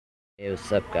Hey,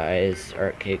 what's up, guys?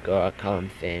 Arcade.com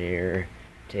fan here.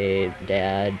 Today,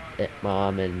 Dad,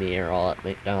 Mom, and me are all at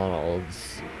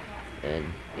McDonald's. And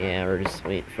yeah, we're just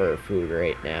waiting for food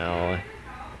right now.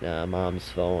 Mom's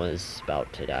phone is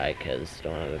about to die because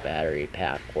don't have a battery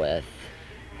pack with.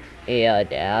 Hey,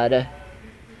 Dad.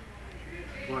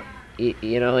 What?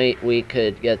 You know, we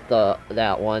could get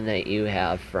that one that you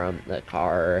have from the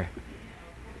car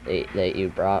that you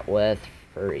brought with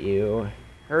for you.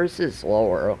 Hers is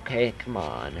lower, okay? Come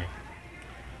on.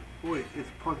 Wait, it's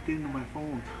plugged into my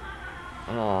phone.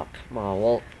 Oh, come on.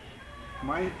 Well,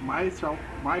 my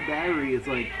battery is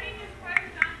like.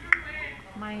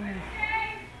 Mine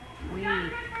is way.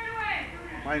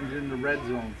 Mine's in the red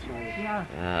zone, so. Yeah,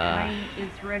 mine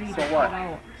is ready to So cut what?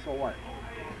 out. So what?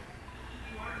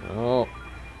 oh.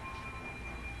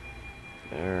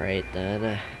 Alright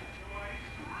then.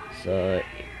 So,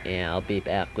 yeah, I'll be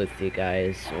back with you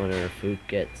guys when our food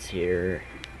gets here.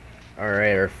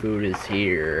 Alright, our food is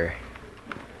here.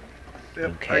 Yep,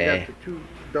 Okay. I got the 2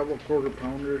 double quarter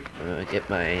pounders. I'm gonna get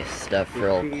my stuff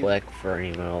real quick before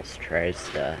anyone else tries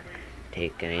to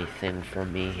take anything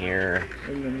from me here.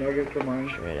 And the nuggets are mine.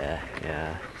 Try to,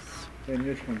 yeah, And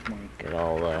this one's mine. get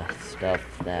all the stuff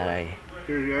that I...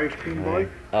 Here's the ice cream boy.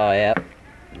 Oh, yep.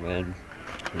 And then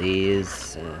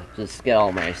these, just get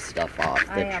all my stuff off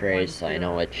the tray so I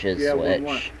know which is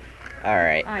which.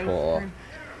 Alright, cool.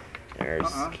 There's,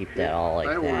 keep that all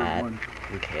like that.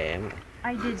 Okay,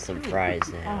 I did some too. fries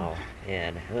now.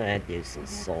 And I haven't had these since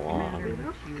so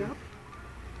long.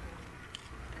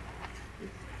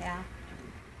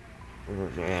 Oh,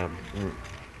 man.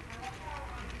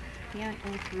 Can't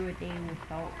go through a day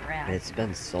without wraps. It's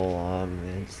been so long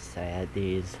since I had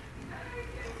these.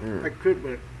 I could,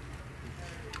 but.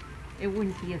 It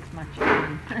wouldn't be as much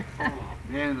fun.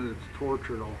 Man, it's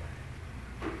torture though.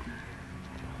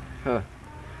 Huh.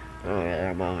 Oh yeah,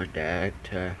 I'm on deck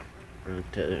to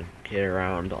get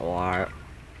around a lot.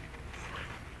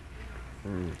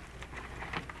 Is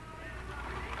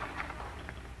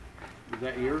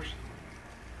that yours?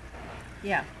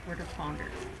 Yeah, quarter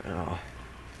pounders. Oh.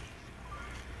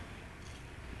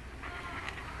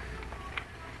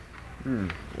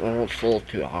 Well, it's a little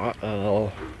too hot.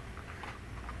 Oh.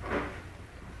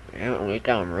 Yeah, we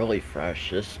got them really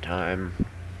fresh this time.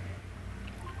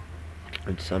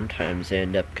 And sometimes they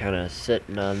end up kind of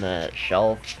sitting on that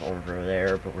shelf over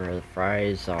there, but where the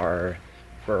fries are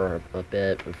for a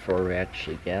bit before we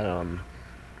actually get them,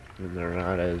 and they're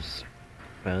not as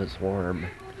warm.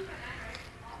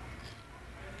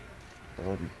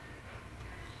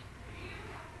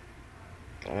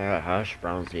 Hash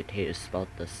browns, they taste about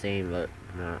the same, but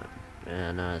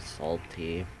not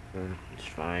salty. It's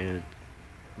fine.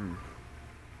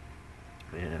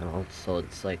 And also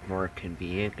it's like more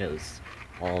convenient because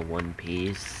all one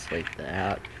piece like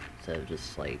that instead of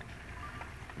just like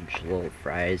a bunch of little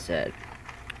fries that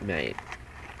might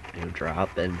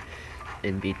drop in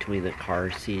between the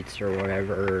car seats or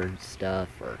whatever and stuff,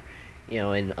 or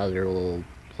in other little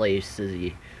places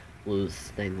you lose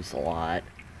things a lot.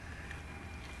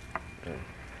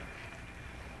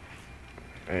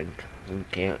 And we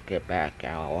can't get back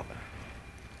out.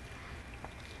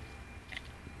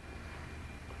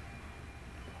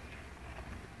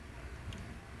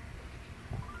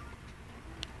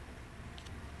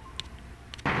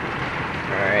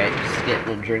 Alright, just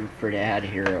getting a drink for Dad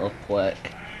here real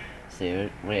quick. See,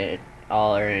 wait,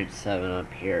 all our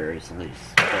 7-Up here is at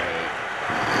least great.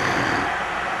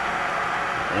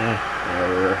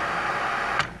 Whatever.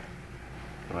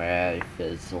 Well, I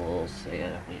fizz a little, so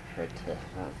yeah, wait for it to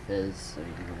not fizz so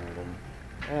you can let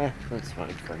them. That's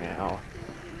fine for now.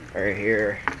 Right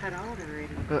here. Cut out already.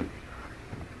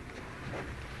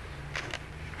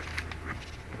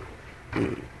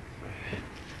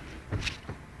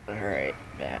 Alright,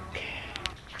 back.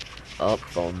 Oh,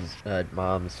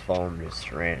 Mom's phone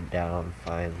just ran down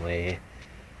finally.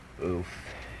 Oof.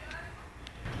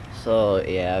 So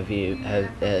yeah, if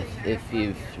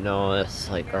you've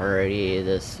noticed like already,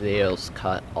 this video's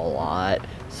cut a lot.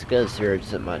 It's because there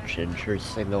isn't much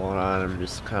interesting going on. I'm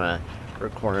just kind of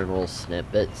recording little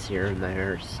snippets here and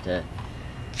there.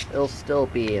 It'll still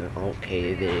be an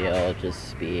okay video. It'll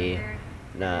just be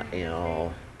not,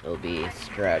 it'll be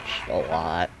stretched a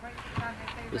lot.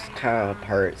 Just kind of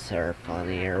parts that are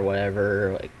funny or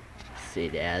whatever, like see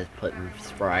Dad putting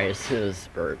fries in his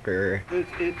burger.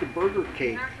 It's a burger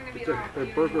cake. It's a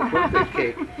burger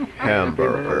birthday cake.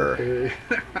 Hamburger.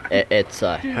 It's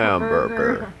a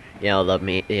hamburger.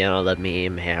 The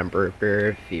meme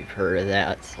hamburger. If you've heard of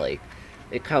that, it's like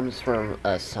it comes from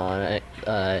a Sonic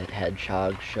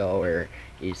Hedgehog show where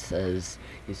he says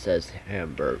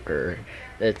hamburger.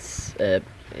 It's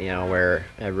you know, where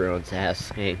everyone's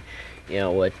asking, you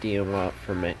know, what do you want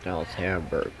from McDonald's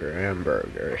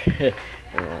hamburger?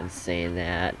 Everyone's saying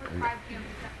that. And,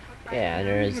 yeah, and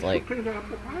there's like, That's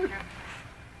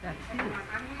his.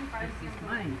 This is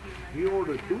mine. He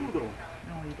ordered two though.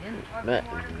 No, he didn't. but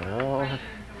no.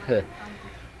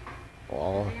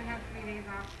 Well,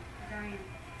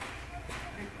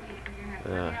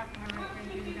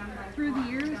 Through the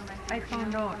years, I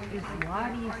found out it's a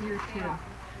lot easier to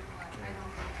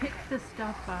pick the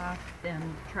stuff off than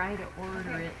try to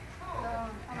order it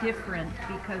different,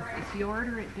 because if you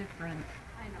order it different,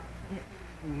 it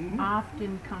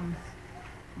often comes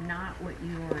not what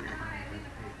you ordered.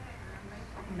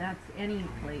 And that's any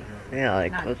place. yeah,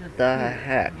 like not what just the here,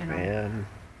 heck, you know? man?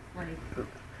 Like,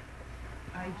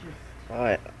 I just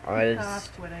I pick just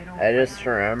off what I don't I just like.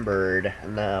 remembered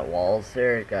in the walls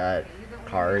there got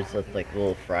cars with like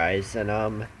little fries in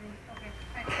them.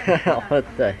 What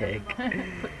the heck?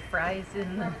 Put fries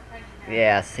in the.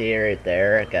 Yeah, see right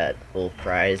there, it got little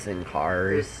fries and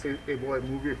cars. Hey boy,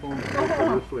 move your phone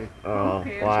closer this way. Oh,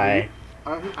 Okay. why?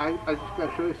 I just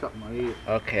gotta show you something. You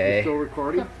Okay. still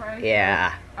recording? The fries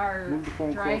Yeah. are Move the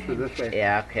phone closer driving. this way.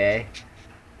 Yeah, okay.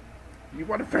 You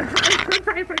want a french fry?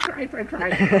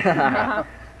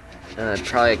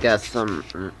 Probably got some,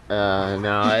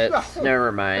 no, it's,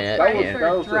 never mind, it That can't.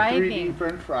 was the 3D Driving.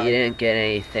 french fry. You didn't get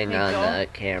anything Hey, on Joe? the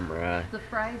camera. The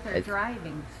fries are It's-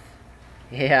 driving.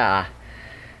 Yeah.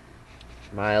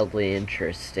 Mildly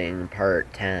interesting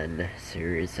part 10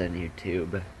 series on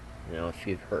YouTube. You know, if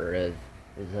you've heard of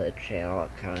the channel,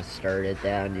 it kind of started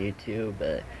that on YouTube,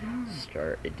 but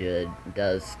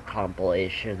does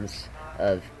compilations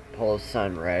of posts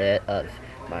on Reddit of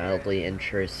mildly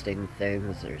interesting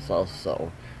things. There's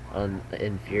also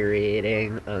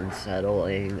infuriating,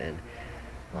 unsettling, and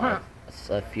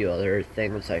a few other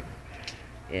things like,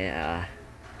 yeah,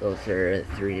 those are the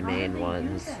three main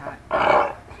ones.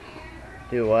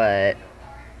 Do what?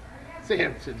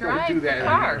 Samson, don't Drive do the that.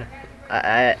 car.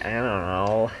 I don't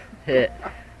know.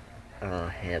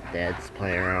 Oh, yeah, Dad's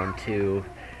playing around too.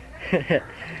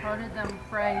 How did them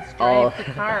fries Oh. drive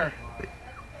the car?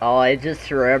 Oh, I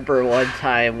just remember one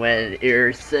time when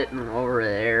you're sitting over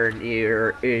there and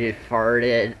you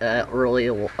farted really,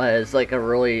 it's like a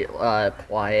really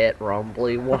quiet,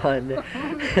 rumbly one.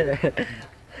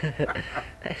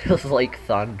 It was like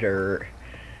thunder.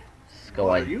 Just Well,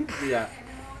 going. you yeah,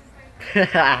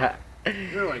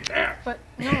 you're like that. But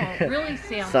no, really,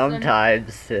 Samson.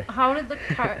 Sometimes. How did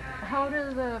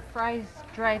the fries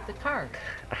drive the car?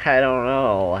 I don't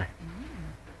know.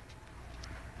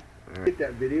 Get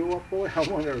that video up, boy. I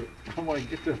wanna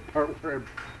get to the part where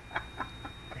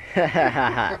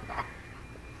Yeah,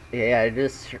 I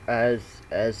was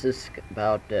just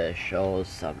about to show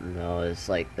something though. It's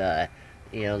like the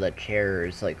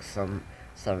chairs, like some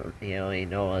you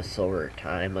notice over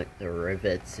time, like the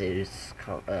rivets, they just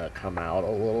come out a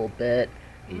little bit.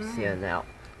 You see on that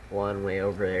one way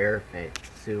over there, if I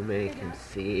zoom in, you can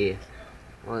see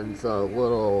one's a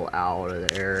little out of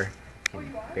there. You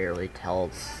can barely tell,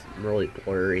 it's really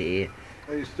blurry.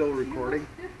 Are you still recording?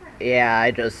 Yeah,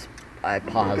 I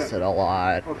paused it a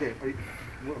lot. Okay,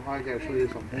 well, I gotta show you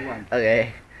something. Hold on.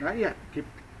 Okay. Not yet. Keep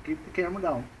the camera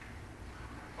down.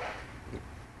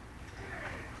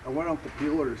 I went out the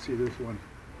peeler to see this one.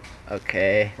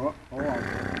 Okay. Oh, hold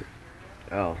on.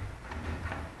 Oh.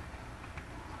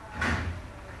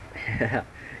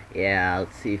 Yeah,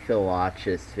 let's see if he'll watch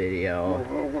this video.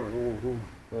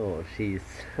 Oh, jeez.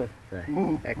 What the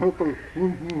heck?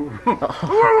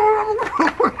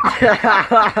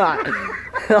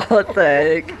 What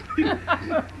the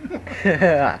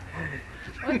heck?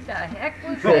 What the heck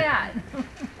was that?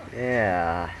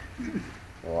 Yeah.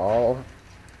 Well.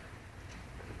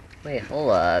 Wait, hold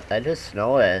up. I just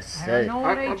noticed. I don't know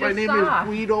what I My just name saw. is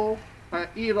Guido. I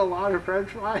eat a lot of french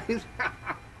fries.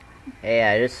 Hey,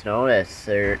 I just noticed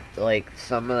there, like,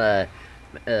 some of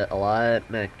the, a lot of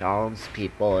McDonald's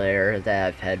people there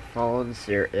that have headphones,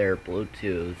 they're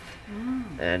Bluetooth.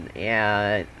 And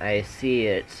yeah, I see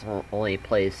it's only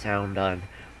plays sound on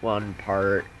one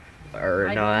part, or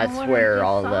I no, don't know that's what I where just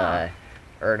all saw. the,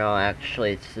 or no,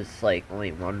 actually it's just like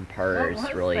only one part What is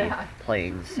was really that?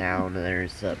 playing sound, and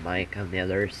there's a mic on the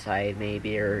other side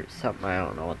maybe, or something. I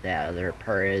don't know what that other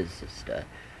part is, just a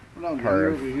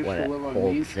part of when it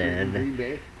holds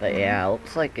in. But yeah, it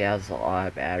looks like it has a lot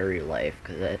of battery life,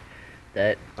 because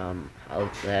that one No,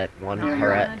 part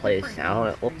yeah, that plays different sound,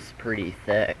 it things. looks pretty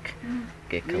thick.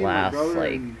 It could last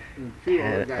like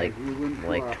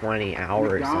 20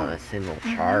 hours on a single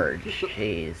charge.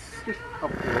 Jeez. Just up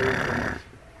the road from us.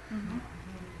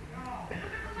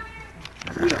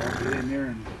 You know, get in there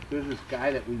and there's this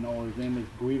guy that we know, his name is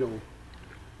Guido.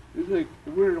 He's like,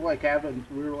 we were like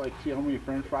see how many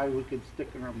french fries we could stick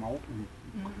in our mouth, and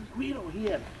Guido, he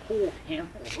had a whole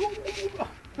handful.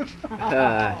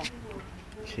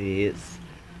 Jeez.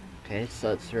 Okay, so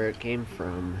that's where it came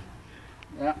from.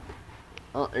 Yeah.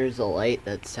 Oh, there's a light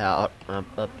that's out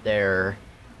up there.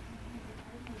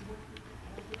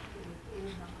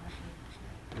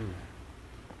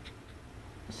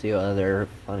 See other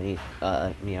funny,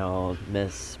 you know,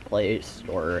 misplaced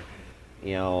or,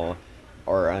 you know,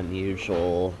 or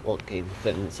unusual looking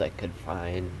things I could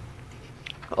find.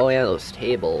 Oh yeah, those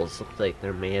tables look like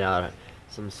they're made out of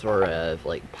some sort of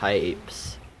like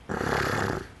pipes.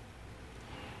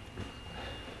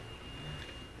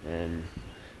 And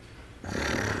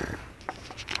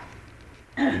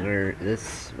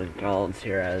this McDonald's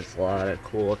here has a lot of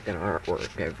cool looking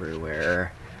artwork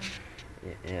everywhere.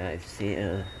 Yeah, I've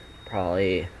seen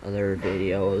probably other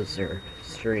videos or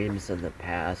streams in the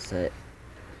past that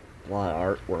a lot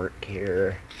of artwork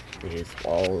here. These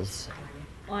walls.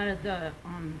 A lot of the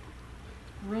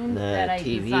rooms The that I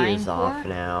TV designed is for. off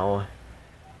now.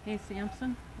 Hey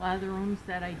Samson, a lot of the rooms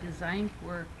that I designed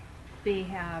for, they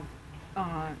have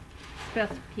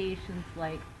specifications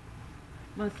like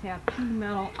must have 2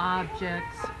 metal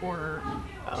objects or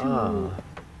 2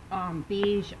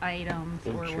 beige items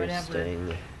or whatever.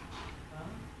 Interesting.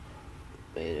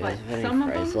 Wait, But is there any some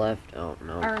of fries them left? Oh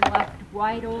no. are left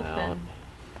wide Wow. open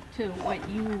to what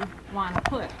you want to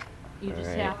put. You just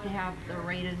Alright. have to have the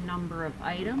rated number of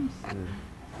items.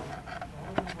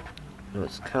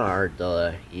 It's kind of hard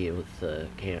to eat with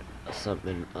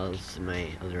something else in my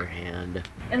other hand.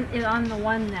 And on the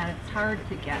one that it's hard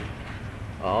to get.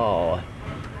 Oh,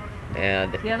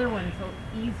 and The other one's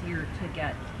easier to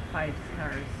get 5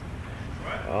 stars.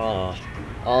 oh,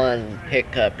 on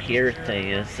pick up here thing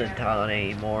isn't on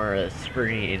anymore. The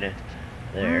screen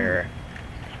there.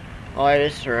 Oh, I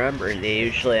just remember they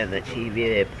usually on the TV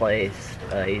they place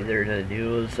either the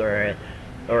news or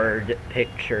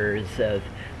pictures of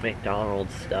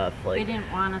McDonald's stuff. They Like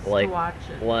didn't want us to like watch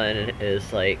it. one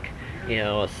is like, you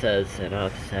know, it says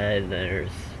enough said, and there's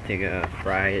a thing of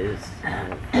fries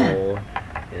full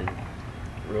and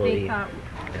really They thought,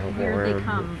 you know, here they warm,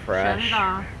 come, fresh, shut it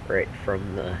off. right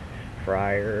from the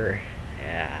fryer.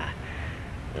 Yeah.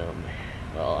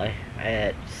 Well, I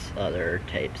had other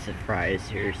types of fries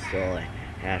here still, like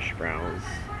hash browns.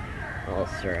 I'll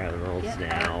start having those Get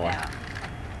now. that.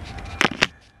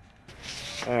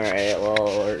 Alright, well,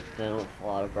 we're done with a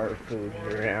lot of our food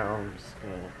here now. I'm just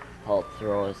gonna help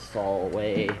throw us all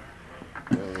away.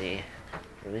 Let me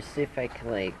see if I can,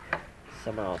 like,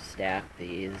 somehow stack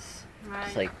these. Right,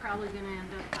 Just like, probably gonna end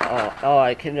up. oh,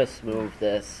 I can just move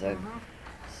this and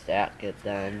stack it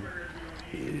then.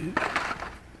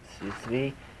 Excuse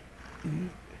me.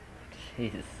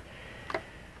 Jeez.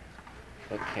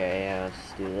 Okay, yeah,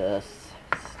 let's do this.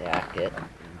 Stack it.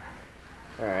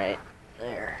 Alright,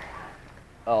 there.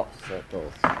 Oh, so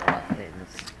those things.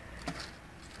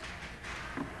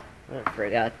 I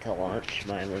forgot to launch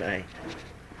mine when I,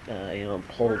 you know,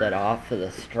 pulled it off of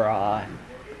the straw.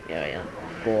 Yeah,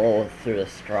 blow through the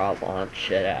straw, launch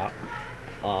it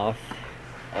off.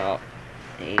 Oh,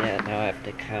 dang it, now I have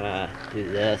to kind of do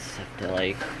this. I have to,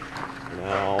 like, you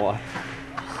know,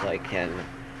 just so I can,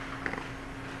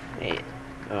 wait,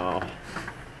 oh,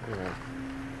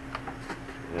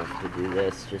 I have to do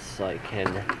this just so I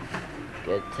can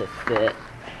get to fit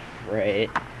right.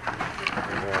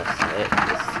 And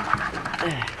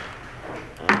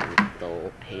the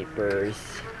little papers.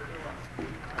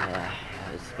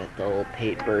 Just got the little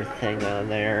paper thing on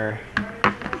there.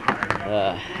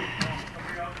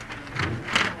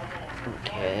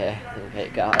 Okay, I think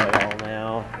I got it all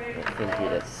now. I think he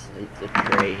just needs a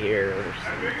tray here or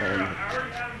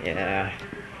something. Yeah.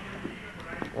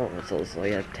 Oh, it's those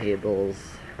layup tables.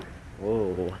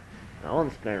 Whoa. That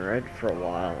one's been red for a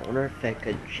while. I wonder if I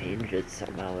could change it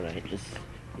somehow and I just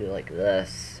do like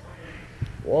this.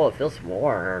 Whoa, it feels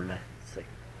warm. It's like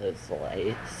those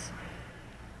lights.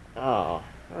 Oh,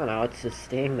 I don't know, it's just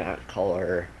staying that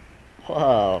color.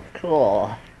 Whoa,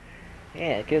 cool.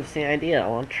 Yeah, it gives me an idea. I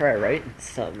want to try writing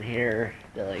something here.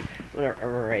 Like, I'm gonna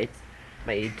write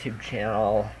my YouTube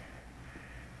channel.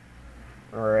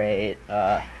 Alright,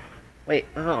 wait,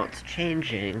 oh, it's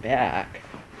changing back.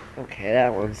 Okay,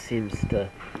 that one seems to,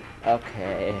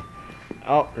 okay.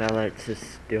 Oh, now that it's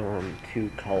just doing 2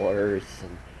 colors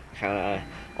and kind of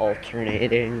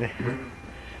alternating.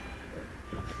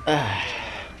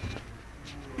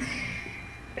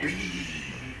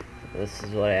 This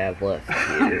is what I have left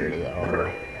here,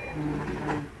 though.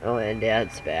 Oh, and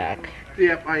Dad's back.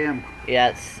 Yep, I am.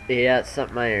 Yeah, it's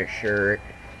something on your shirt.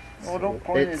 Oh, don't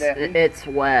point it at me. It's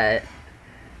wet.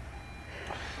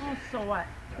 Oh, so what?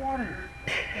 Water.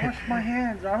 Wash my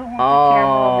hands. I don't want the camera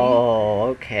on me. Oh,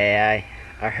 okay.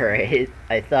 Alright.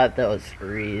 I thought that was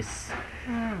grease.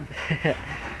 Mm.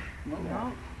 No.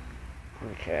 No,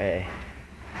 Okay.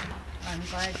 I'm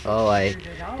glad you Oh, figured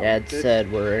it out. Dad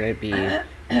said we're gonna be.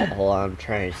 Hold on, I'm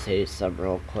trying to say something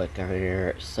real quick on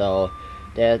here. So,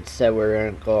 Dad said we're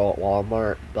gonna go at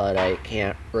Walmart, but I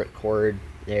can't record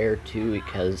there too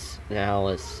because now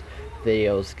this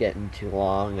video's getting too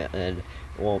long and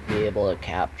won't be able to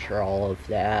capture all of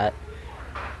that.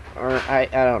 Or I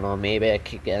don't know, maybe I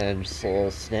could get in just a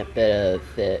little snippet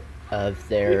of it of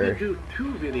We their. could do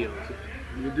 2 videos.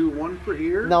 You do one for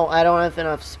here? No, I don't have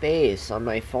enough space on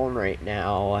my phone right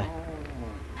now.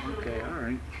 Oh, okay,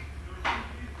 alright.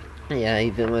 Yeah,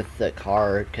 even with the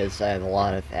car, because I have a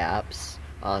lot of apps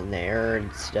on there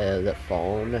instead of the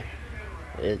phone.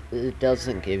 It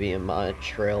doesn't give you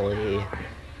much, really.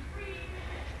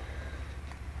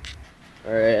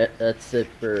 Alright, that's it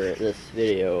for this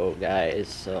video, guys.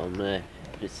 So I'm gonna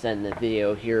just end the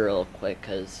video here real quick,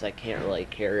 because I can't really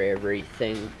carry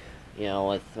everything, you know,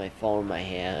 with my phone in my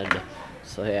hand.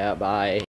 So yeah, bye.